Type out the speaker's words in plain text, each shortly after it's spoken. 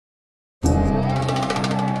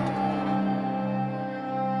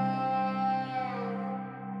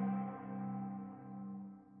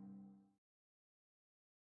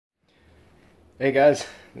Hey guys,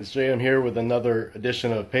 it's Jay. I'm here with another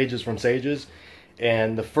edition of Pages from Sages.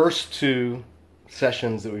 And the first two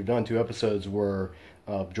sessions that we've done, two episodes, were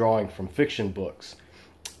drawing from fiction books.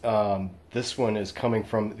 This one is coming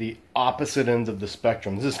from the opposite ends of the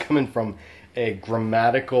spectrum. This is coming from a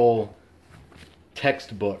grammatical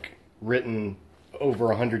textbook written over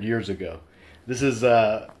 100 years ago. This is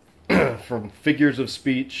from Figures of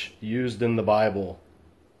Speech Used in the Bible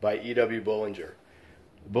by E.W. Bullinger.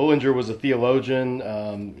 Bullinger was a theologian.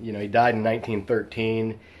 He died in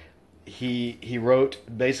 1913. He wrote,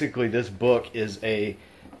 basically this book is a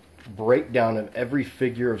breakdown of every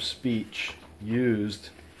figure of speech used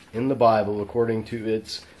in the Bible according to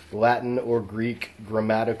its Latin or Greek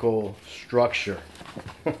grammatical structure.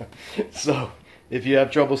 So if you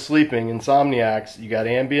have trouble sleeping, insomniacs, you got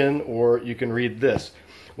Ambien, or you can read this.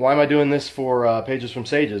 Why am I doing this for Pages from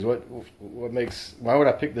Sages? Why would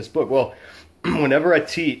I pick this book? Well, whenever I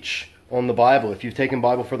teach on the Bible, if you've taken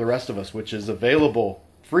Bible for the Rest of Us, which is available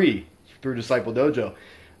free through Disciple Dojo,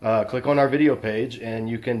 click on our video page and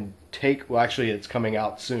you can take, well actually it's coming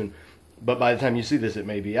out soon, but by the time you see this it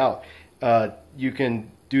may be out. You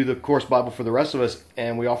can do the course Bible for the Rest of Us,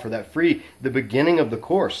 and we offer that free. The beginning of the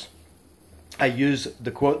course, I use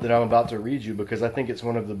the quote that I'm about to read you because I think it's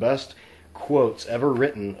one of the best quotes ever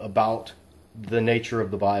written about the nature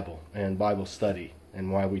of the Bible and Bible study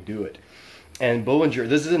and why we do it. And Bullinger,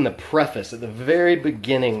 this is in the preface, at the very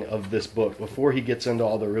beginning of this book, before he gets into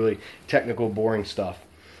all the really technical, boring stuff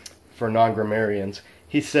for non-grammarians.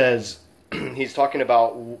 He says, he's talking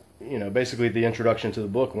about, basically the introduction to the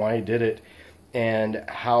book, why he did it, and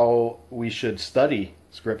how we should study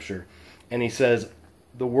Scripture. And he says,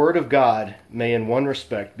 the Word of God may in one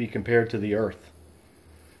respect be compared to the earth.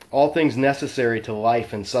 All things necessary to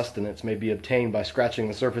life and sustenance may be obtained by scratching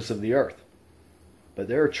the surface of the earth. But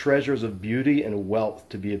there are treasures of beauty and wealth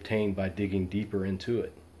to be obtained by digging deeper into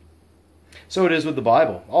it. So it is with the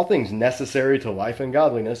Bible. All things necessary to life and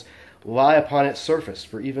godliness lie upon its surface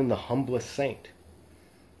for even the humblest saint.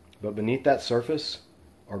 But beneath that surface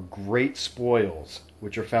are great spoils,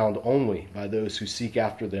 which are found only by those who seek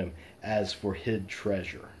after them as for hid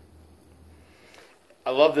treasure.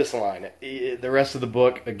 I love this line. The rest of the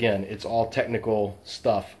book, again, it's all technical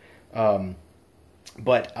stuff.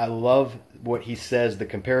 But I love what he says. The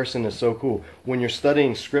comparison is so cool. When you're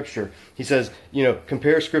studying Scripture, he says,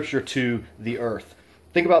 compare Scripture to the earth.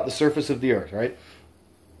 Think about the surface of the earth, right?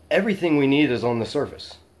 Everything we need is on the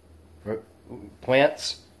surface. Right?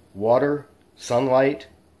 Plants, water, sunlight,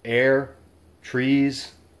 air,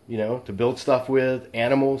 trees, to build stuff with,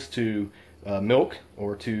 animals to milk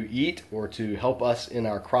or to eat or to help us in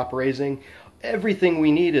our crop raising. Everything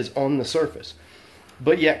we need is on the surface.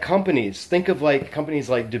 But yet companies, think of companies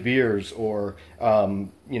like De Beers or,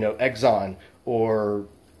 Exxon or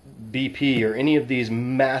BP or any of these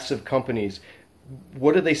massive companies.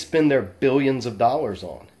 What do they spend their billions of dollars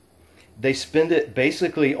on? They spend it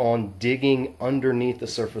basically on digging underneath the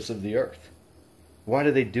surface of the earth. Why do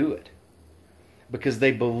they do it? Because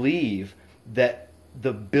they believe that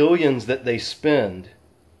the billions that they spend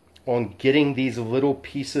on getting these little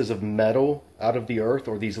pieces of metal out of the earth,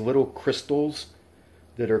 or these little crystals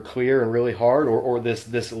that are clear and really hard, or this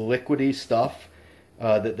liquidy stuff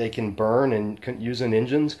that they can burn and can use in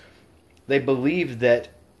engines, they believe that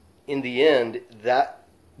in the end that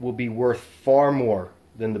will be worth far more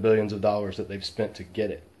than the billions of dollars that they've spent to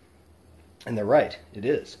get it. And they're right, it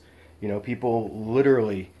is. People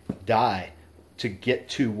literally die to get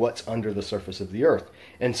to what's under the surface of the earth.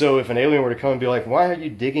 And so if an alien were to come and be like, why are you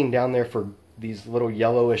digging down there for these little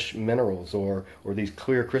yellowish minerals or these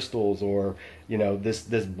clear crystals or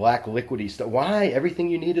this black liquidy stuff? Why? Everything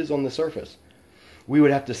you need is on the surface. We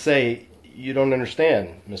would have to say, you don't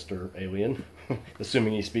understand, Mr. Alien,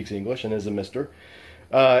 assuming he speaks English and is a Mr.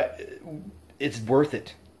 It's worth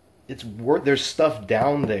it. There's stuff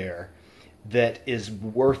down there that is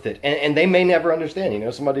worth it. And they may never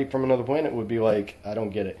understand. Somebody from another planet would be like, I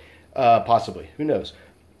don't get it. Possibly. Who knows?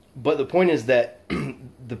 But the point is that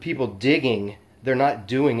the people digging, they're not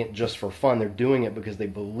doing it just for fun. They're doing it because they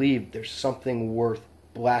believe there's something worth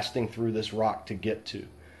blasting through this rock to get to.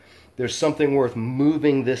 There's something worth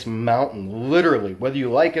moving this mountain, literally, whether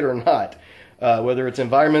you like it or not, whether it's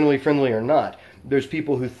environmentally friendly or not. There's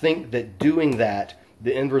people who think that doing that,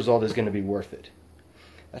 the end result is going to be worth it.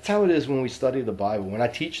 That's how it is when we study the Bible. When I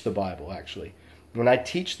teach the Bible, actually. When I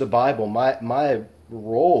teach the Bible, my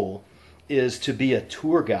role is to be a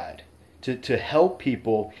tour guide, to help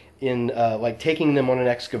people in taking them on an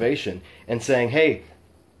excavation and saying, hey,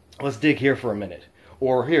 let's dig here for a minute.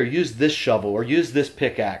 Or here, use this shovel or use this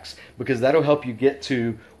pickaxe because that'll help you get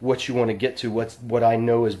to what you want to get to, what I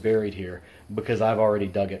know is buried here. because I've already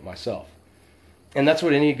dug it myself. And that's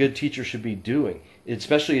what any good teacher should be doing,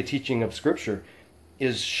 especially a teaching of Scripture,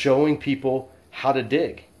 is showing people how to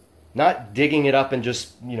dig. Not digging it up and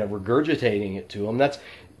just, regurgitating it to them.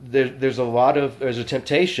 There's a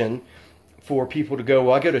temptation for people to go,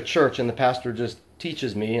 well, I go to church and the pastor just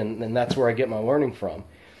teaches me and that's where I get my learning from.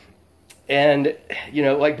 And,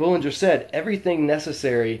 like Bullinger said, everything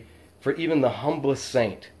necessary for even the humblest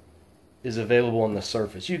saint is available on the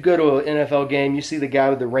surface. You go to an NFL game, you see the guy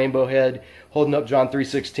with the rainbow head holding up John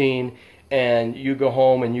 3:16, and you go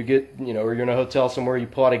home and you get, or you're in a hotel somewhere, you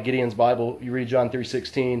pull out a Gideon's Bible, you read John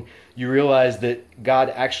 3:16, you realize that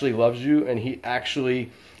God actually loves you and he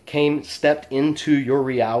actually stepped into your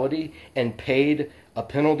reality and paid a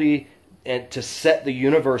penalty and to set the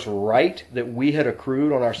universe right that we had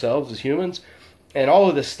accrued on ourselves as humans. And all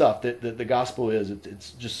of this stuff that the gospel is, it's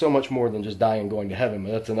just so much more than just dying and going to heaven.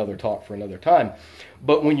 But that's another talk for another time.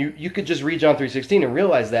 But when you could just read John 3:16 and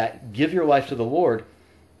realize that, give your life to the Lord,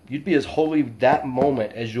 you'd be as holy that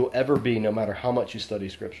moment as you'll ever be, no matter how much you study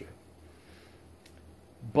Scripture.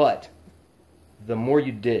 But the more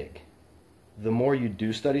you dig, the more you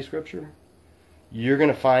do study Scripture, you're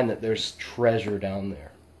going to find that there's treasure down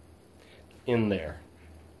there, in there.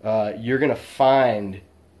 You're going to find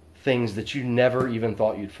things that you never even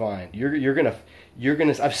thought you'd find. You're gonna.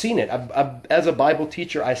 I've seen it. As a Bible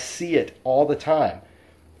teacher, I see it all the time.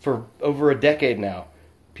 For over a decade now,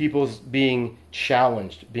 people's being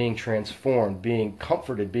challenged, being transformed, being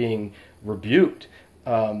comforted, being rebuked.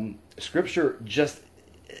 Scripture, just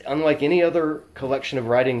unlike any other collection of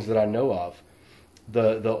writings that I know of,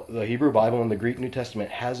 the Hebrew Bible and the Greek New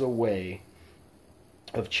Testament has a way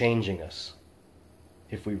of changing us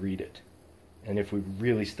if we read it. And if we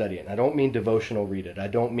really study it. And I don't mean devotional read it. I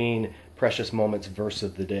don't mean precious moments verse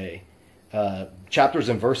of the day. Chapters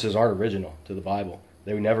and verses aren't original to the Bible.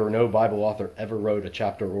 No Bible author ever wrote a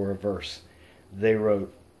chapter or a verse. They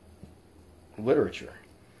wrote literature.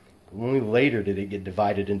 Only later did it get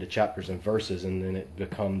divided into chapters and verses, and then it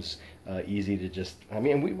becomes easy to just...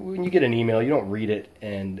 when you get an email, you don't read it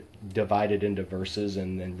and divide it into verses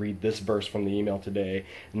and then read this verse from the email today,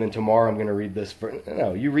 and then tomorrow I'm going to read this.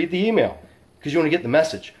 No, you read the email. Because you want to get the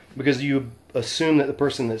message. Because you assume that the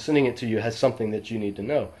person that's sending it to you has something that you need to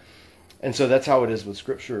know. And so that's how it is with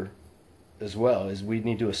Scripture as well. Is we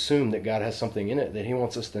need to assume that God has something in it that he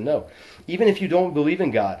wants us to know. Even if you don't believe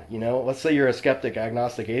in God. Let's say you're a skeptic,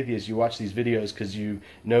 agnostic, atheist. You watch these videos because you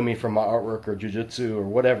know me from my artwork or jiu-jitsu or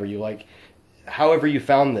whatever. You like, however you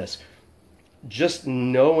found this. Just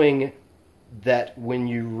knowing that when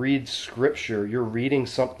you read Scripture, you're reading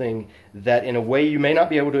something that in a way you may not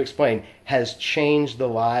be able to explain has changed the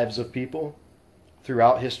lives of people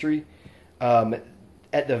throughout history.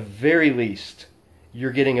 At the very least,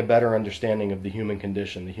 you're getting a better understanding of the human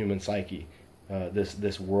condition, the human psyche,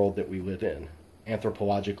 this world that we live in,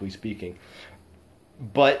 anthropologically speaking.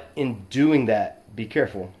 But in doing that, be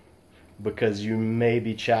careful, because you may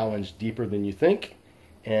be challenged deeper than you think.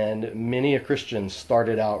 And many a Christian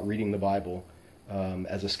started out reading the Bible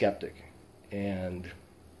as a skeptic. And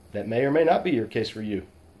that may or may not be your case for you.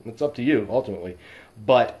 It's up to you, ultimately.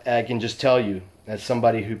 But I can just tell you, as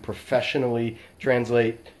somebody who professionally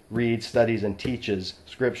reads, studies, and teaches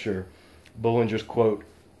Scripture, Bullinger's quote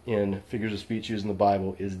in Figures of Speech Used in the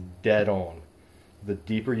Bible is dead on. The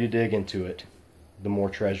deeper you dig into it, the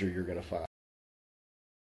more treasure you're going to find.